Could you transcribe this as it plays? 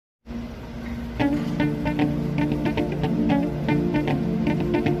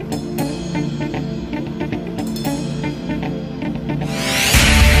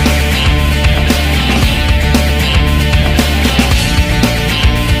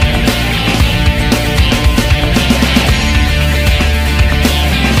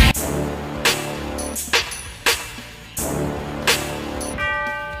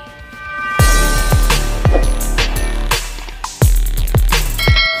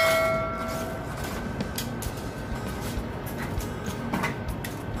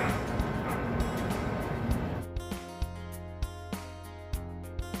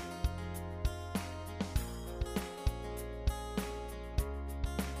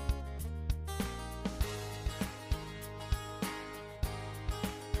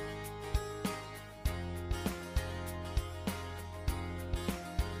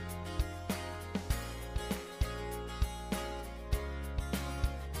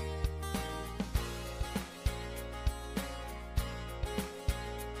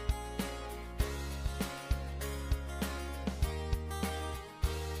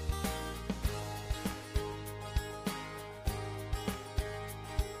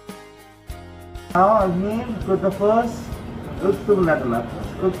Now again, go the first, uktum latna,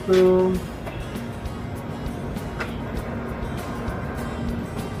 uktum.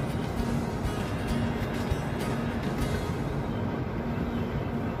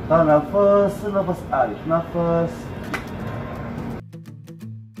 Now nafas alif, nafas.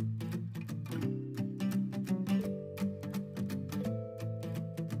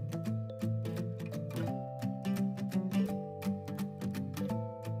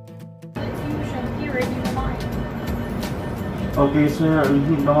 Okay, sir,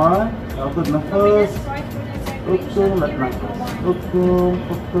 repeat naman. Output nafas. Uktum latna, uktum,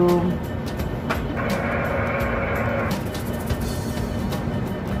 uktum.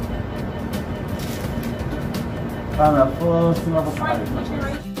 Nafas, nafas alif,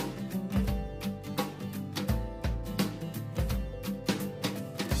 nafas.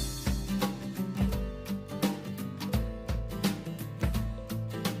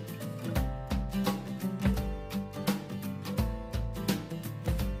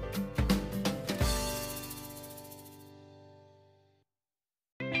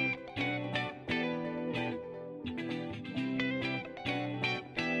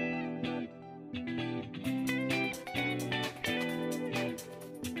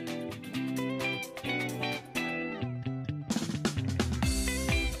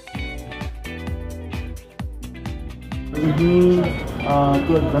 Ini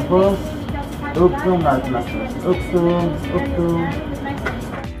good nafas. Uktum latna, uktum, uktum.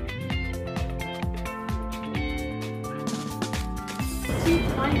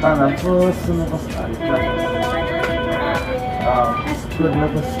 Nafas, nafas alif, nafas. Good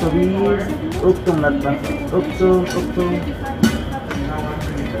nafas kabir. Uktum latna, uktum, uktum.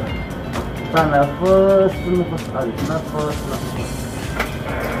 Nafas, nafas alif, nafas, nafas.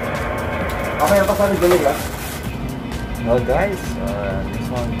 Okay, apa sabi balik ya? Well guys,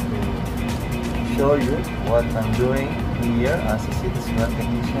 just want to show you what I'm doing here as a CT scan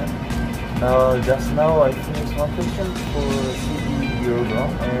technician. Just now I finished one patient for CT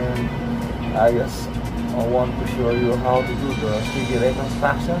urogram, and I just want to show you how to do the 3D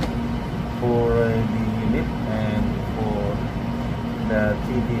reconstruction for the lip and for the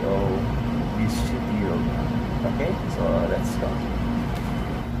 3D of this CT urogram. Okay, so let's go.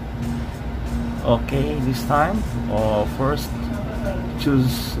 Okay, this time first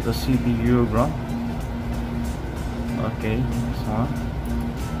choose the CD urogram. Okay, this one,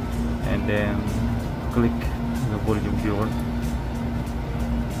 and then click the volume viewer.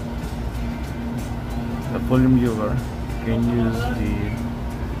 The volume viewer, you can use the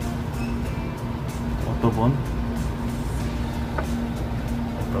auto bone,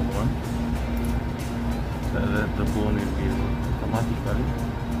 so that the bone will be automatically.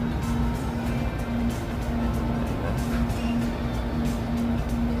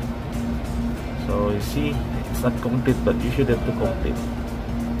 So you see, it's not complete, but you should have to complete.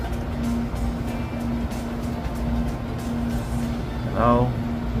 Now,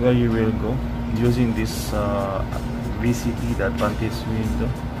 where you will go using this VCT, the advantage window.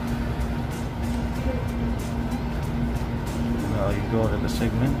 Now you go to the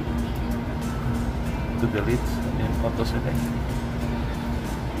segment, to delete, and then auto select.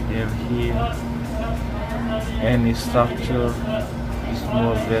 You have here any structure,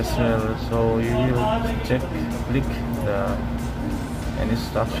 small vessel, so you will click the any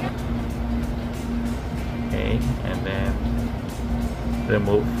structure. Okay, and then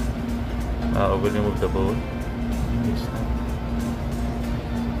remove. Now we'll remove the bone.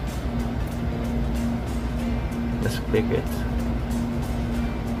 Just click it.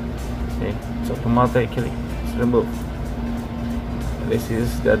 Okay, it's automatically removed. This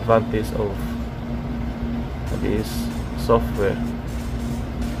is the advantage of this software.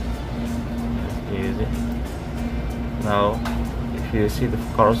 Easy. Now if you see the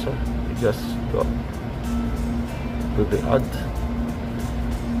cursor, you just go to the add.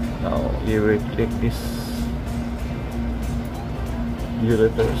 Now you will click this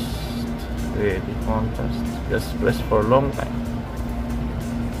ureters with the contrast. Just press for a long time.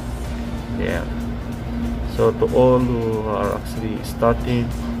 Yeah, so to all who are actually starting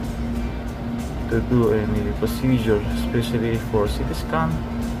to do any procedure, especially for CT scan,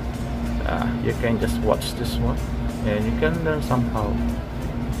 you can just watch this one and you can learn somehow.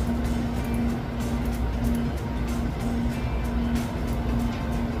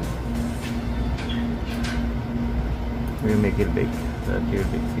 We make it big, that you'll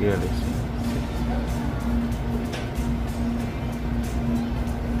be clearly see.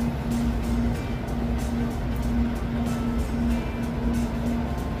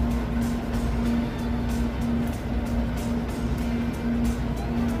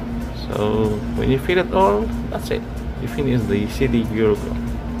 So when you fill it all, that's it. You finish the city Urogram.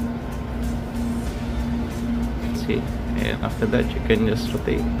 See, and after that you can just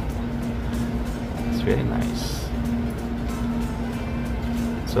rotate. It's very nice.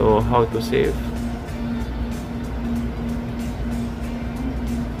 So how to save?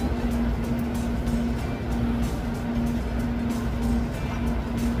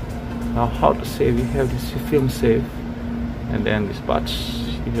 Now how to save? You have this film save, and then this batch.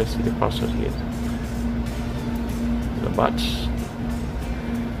 You just see the cursor here. The batch,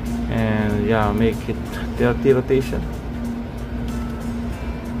 and yeah, make it 30 rotation.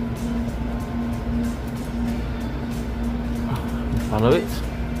 Follow it.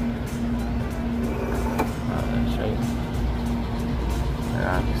 I'll show you.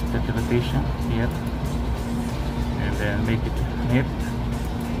 Just 30 rotation here, and then make it hip.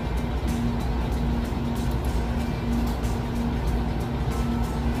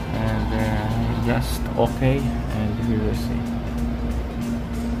 And then just okay, and you will see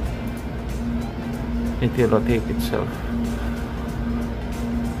it will rotate itself.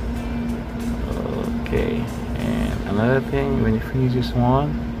 Okay, and another thing, when you finish this one,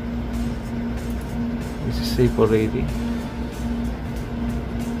 this is safe already.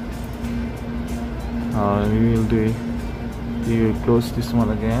 You will close this one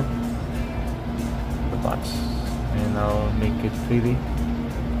again, the box, and now make it 3D.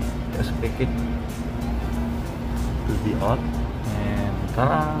 Just click it to be on, and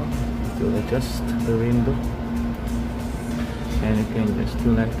ta-da! It will adjust the window, and you can just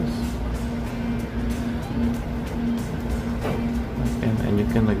do like this, and you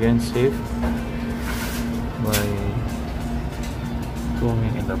can again save by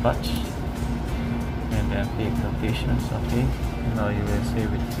going in the batch and then take rotations. Okay, now you will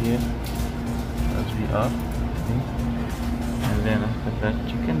save it here as we are. Okay. And then after that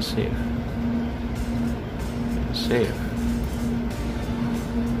you can save. Save.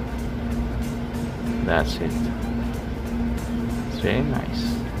 That's it. It's very nice.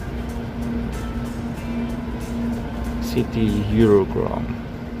 City Urogram.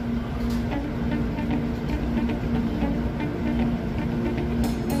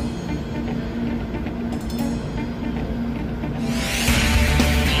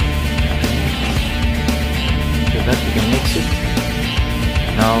 So that you can mix it.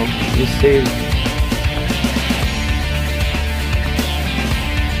 Now you save.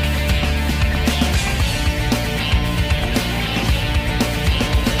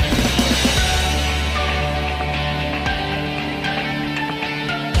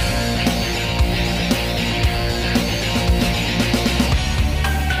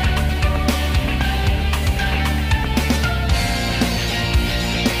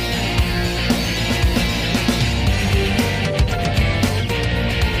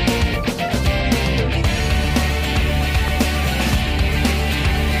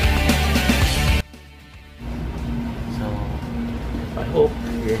 I hope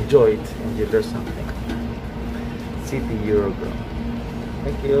you enjoyed and you learned something. City Urogram.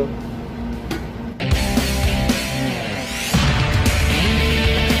 Thank you.